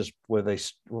crisis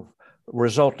with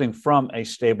resulting from a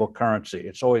stable currency.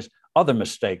 It's always other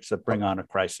mistakes that bring on a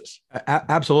crisis.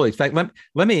 Absolutely. In fact,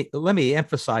 let me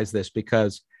emphasize this,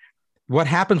 because what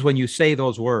happens when you say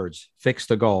those words, fix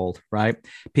the gold, right?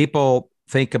 People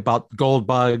think about gold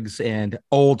bugs and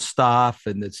old stuff,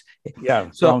 and it's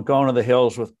going to the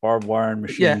hills with barbed wire and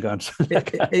machine guns.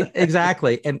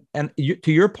 Exactly. And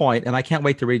to your point, and I can't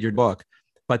wait to read your book,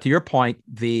 but to your point,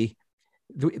 the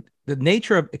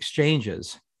nature of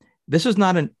exchanges, this is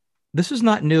not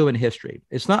new in history.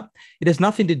 It has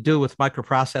nothing to do with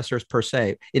microprocessors per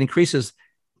se. It increases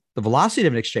the velocity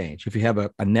of an exchange. If you have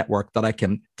a network that I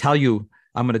can tell you,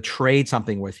 I'm going to trade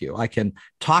something with you, I can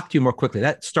talk to you more quickly.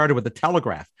 That started with the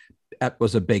telegraph. That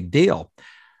was a big deal.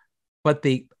 But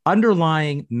the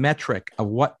underlying metric of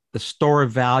what the store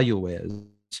of value is,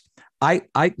 as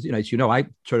you know, I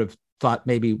sort of thought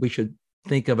maybe we should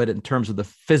think of it in terms of the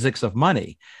physics of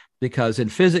money, because in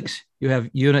physics, you have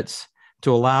units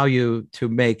to allow you to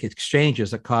make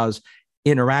exchanges that cause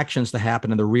interactions to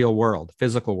happen in the real world,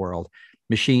 physical world.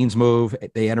 Machines move,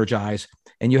 they energize,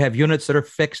 and you have units that are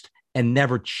fixed and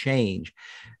never change.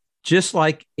 Just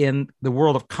like in the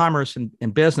world of commerce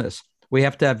and business, we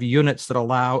have to have units that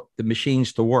allow the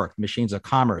machines to work, machines of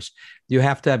commerce. You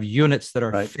have to have units that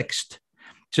are fixed,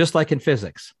 just like in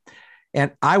physics.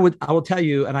 And I will tell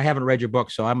you, and I haven't read your book,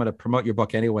 so I'm going to promote your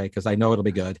book anyway, because I know it'll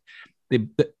be good.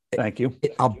 Thank you.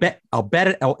 I'll bet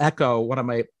it'll echo one of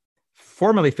my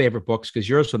formerly favorite books, because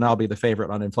yours will now be the favorite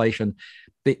on inflation.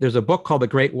 There's a book called The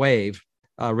Great Wave,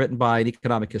 written by an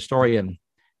economic historian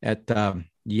at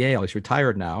Yale. He's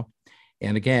retired now.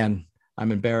 And again,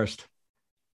 I'm embarrassed,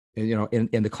 in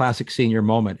the classic senior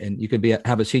moment, and you could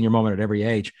have a senior moment at every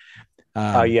age.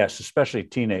 Yes, especially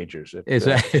teenagers.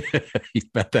 You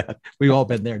bet that. We've all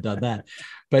been there, done that.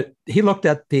 But he looked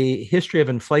at the history of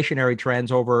inflationary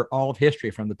trends over all of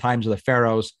history, from the times of the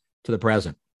pharaohs to the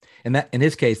present. And that, in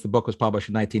his case, the book was published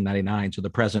in 1999, so the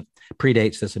present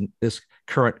predates this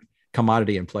current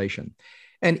commodity inflation.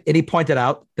 And he pointed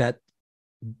out that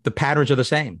the patterns are the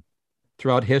same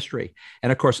throughout history.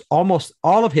 And of course, almost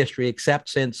all of history, except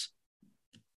since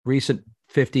recent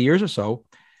 50 years or so,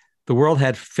 the world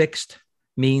had fixed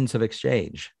means of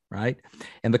exchange, right?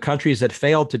 And the countries that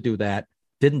failed to do that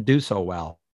didn't do so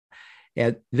well.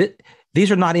 And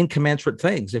these are not incommensurate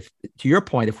things. If, to your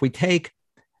point, if we take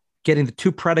getting the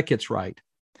two predicates right,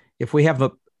 if we have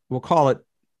we'll call it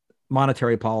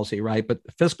monetary policy, right? But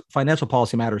financial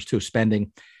policy matters too,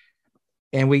 spending.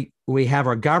 And we have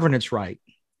our governance right.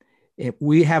 If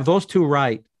we have those two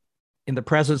right, in the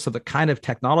presence of the kind of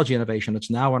technology innovation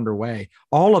that's now underway,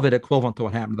 all of it equivalent to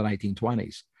what happened in the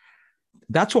 1920s.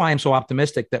 That's why I'm so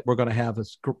optimistic that we're going to have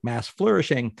this mass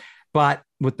flourishing, but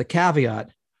with the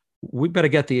caveat, we better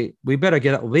get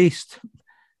at least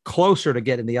closer to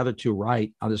getting the other two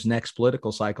right on this next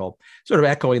political cycle, sort of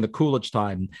echoing the Coolidge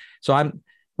time. So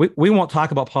we won't talk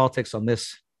about politics on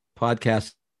this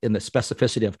podcast in the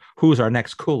specificity of who's our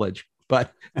next Coolidge,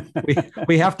 but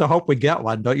we have to hope we get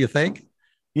one, don't you think?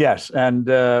 Yes, and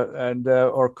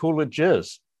or Coolidge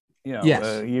is,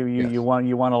 yes. You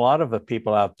want a lot of the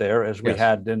people out there, as we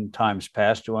had in times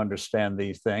past, to understand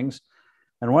these things.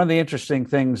 And one of the interesting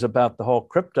things about the whole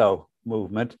crypto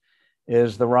movement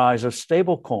is the rise of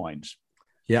stable coins,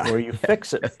 where you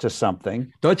fix it to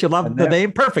something. Don't you love the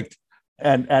name? Perfect.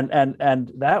 And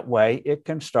that way it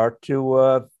can start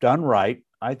to done right.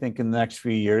 I think in the next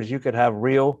few years you could have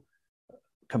real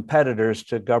competitors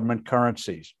to government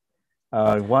currencies.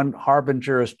 One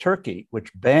harbinger is Turkey,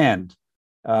 which banned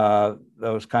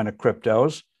those kind of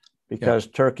cryptos because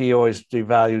Turkey always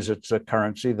devalues its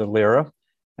currency, the lira.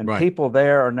 And people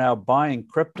there are now buying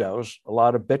cryptos, a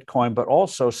lot of Bitcoin, but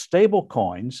also stable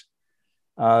coins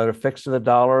that are fixed to the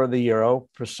dollar or the euro,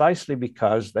 precisely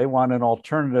because they want an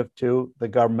alternative to the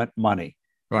government money.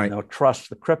 Right. And they'll trust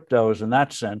the cryptos in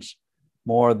that sense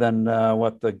more than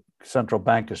what the central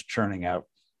bank is churning out.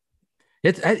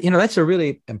 It's that's a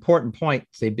really important point,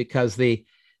 Steve, because I'll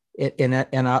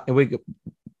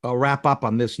wrap up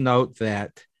on this note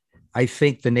that I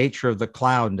think the nature of the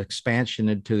cloud and expansion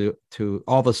into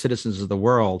all the citizens of the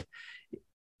world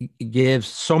gives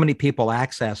so many people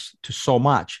access to so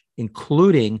much,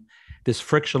 including this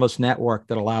frictionless network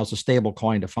that allows a stable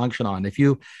coin to function on. If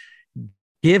you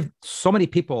give so many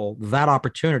people that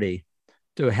opportunity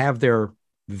to have their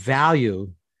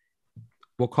value,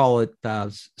 we'll call it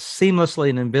seamlessly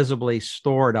and invisibly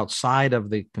stored outside of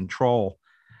the control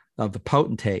of the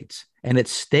potentates, and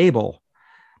it's stable.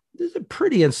 This is a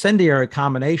pretty incendiary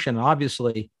combination.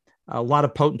 Obviously, a lot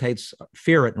of potentates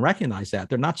fear it and recognize that.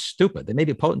 They're not stupid. They may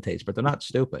be potentates, but they're not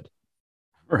stupid.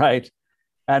 Right.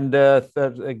 And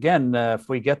again, if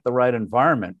we get the right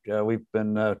environment, we've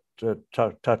been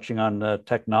touching on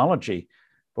technology,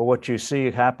 but what you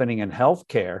see happening in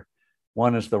healthcare,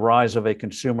 one is the rise of a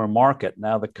consumer market.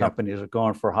 Now the companies are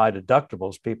going for high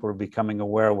deductibles. People are becoming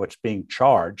aware of what's being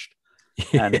charged.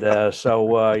 And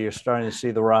so you're starting to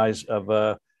see the rise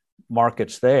of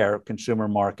markets there, consumer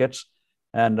markets.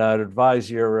 And I'd advise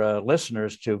your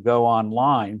listeners to go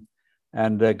online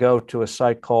and go to a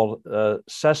site called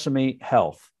Sesame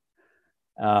Health.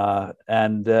 It's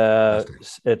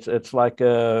like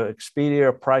a Expedia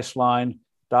or Priceline.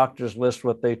 Doctors list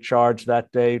what they charge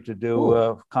that day to do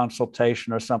a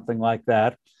consultation or something like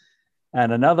that.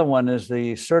 And another one is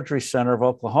the Surgery Center of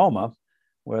Oklahoma,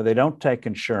 where they don't take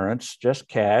insurance, just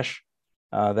cash.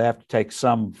 They have to take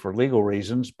some for legal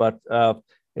reasons, but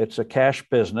it's a cash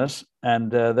business,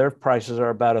 and their prices are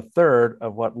about a third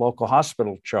of what local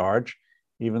hospitals charge,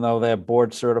 even though they have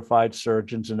board-certified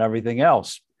surgeons and everything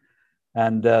else.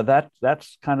 And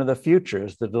that's kind of the future.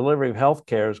 Is the delivery of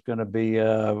healthcare is going to be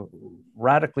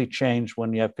radically changed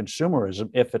when you have consumerism,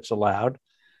 if it's allowed.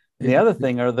 And the other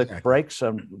thing are the breaks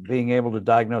on being able to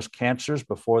diagnose cancers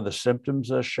before the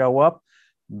symptoms show up,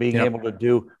 being able to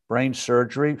do brain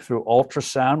surgery through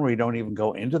ultrasound where you don't even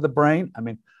go into the brain. I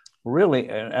mean, really,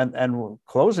 and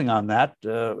closing on that,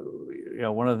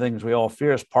 one of the things we all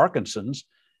fear is Parkinson's,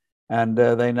 and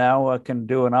they now can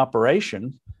do an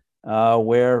operation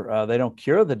where they don't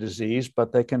cure the disease,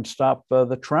 but they can stop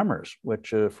the tremors,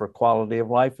 which for quality of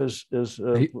life is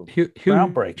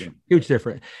groundbreaking. Huge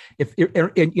difference. If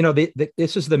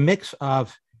this is the mix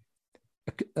of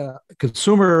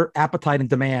consumer appetite and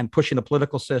demand pushing the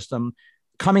political system,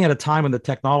 coming at a time when the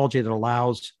technology that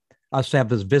allows us to have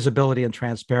this visibility and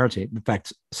transparency. In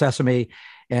fact, Sesame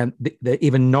and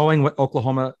even knowing what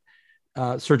Oklahoma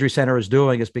Surgery Center is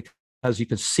doing is because you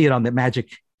can see it on the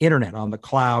magic internet, on the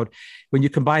cloud. When you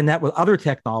combine that with other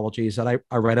technologies that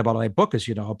I write about in my book, as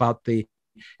you know, about the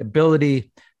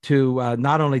ability to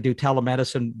not only do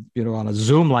telemedicine, on a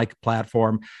Zoom-like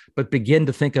platform, but begin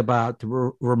to think about the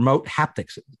remote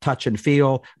haptics, touch and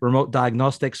feel, remote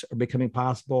diagnostics are becoming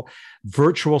possible,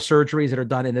 virtual surgeries that are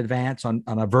done in advance on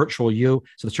a virtual you,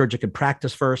 so the surgeon can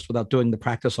practice first without doing the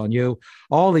practice on you.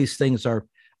 All these things are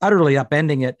utterly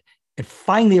upending it. And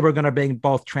finally, we're going to bring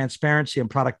both transparency and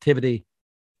productivity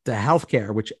to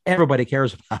healthcare, which everybody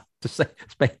cares about, to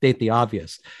state the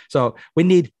obvious. So we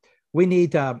need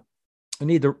to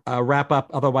wrap up.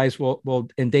 Otherwise, we'll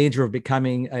in danger of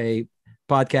becoming a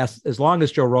podcast as long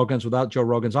as Joe Rogan's without Joe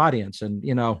Rogan's audience. And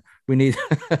we need.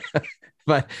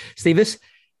 But Steve,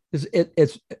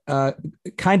 it's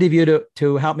kind of you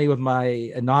to help me with my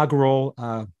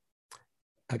inaugural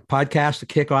podcast to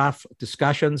kick off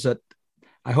discussions. That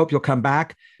I hope you'll come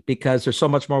back, because there's so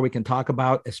much more we can talk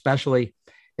about, especially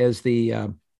as the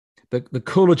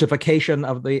Coolidgeification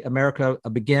of the America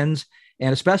begins,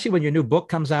 and especially when your new book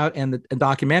comes out and the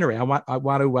documentary. I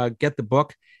want to get the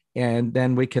book, and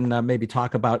then we can maybe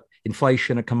talk about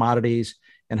inflation and commodities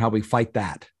and how we fight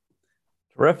that.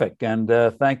 Terrific, and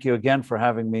thank you again for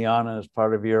having me on as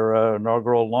part of your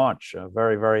inaugural launch.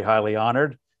 Very, very highly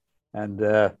honored,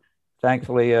 and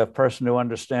thankfully, a person who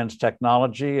understands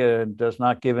technology and does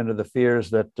not give into the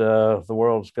fears that the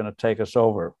world's going to take us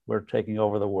over. We're taking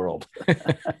over the world.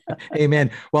 Amen.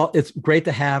 Well, it's great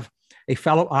to have a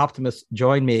fellow optimist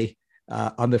join me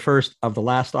on the first of the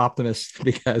last optimists,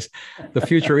 because the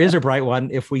future is a bright one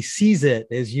if we seize it,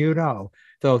 as you know.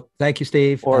 So thank you,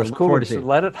 Steve. Or as Coolidge said,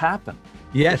 let it happen.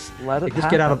 Yes, let it just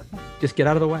happen. Get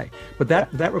out of the way. But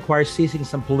that requires seizing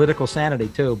some political sanity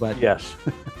too. But yes,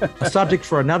 a subject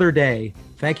for another day.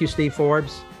 Thank you, Steve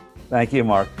Forbes. Thank you,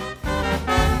 Mark.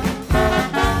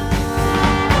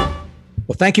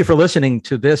 Well, thank you for listening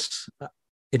to this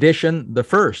edition,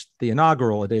 the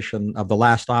inaugural edition of The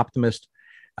Last Optimist,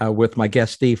 with my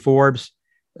guest Steve Forbes.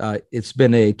 It's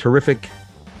been a terrific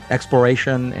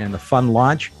exploration and a fun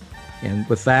launch. And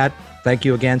with that, thank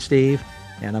you again, Steve.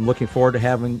 And I'm looking forward to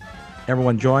having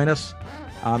everyone join us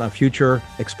on a future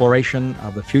exploration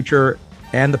of the future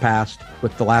and the past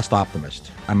with The Last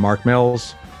Optimist. I'm Mark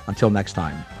Mills. Until next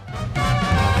time.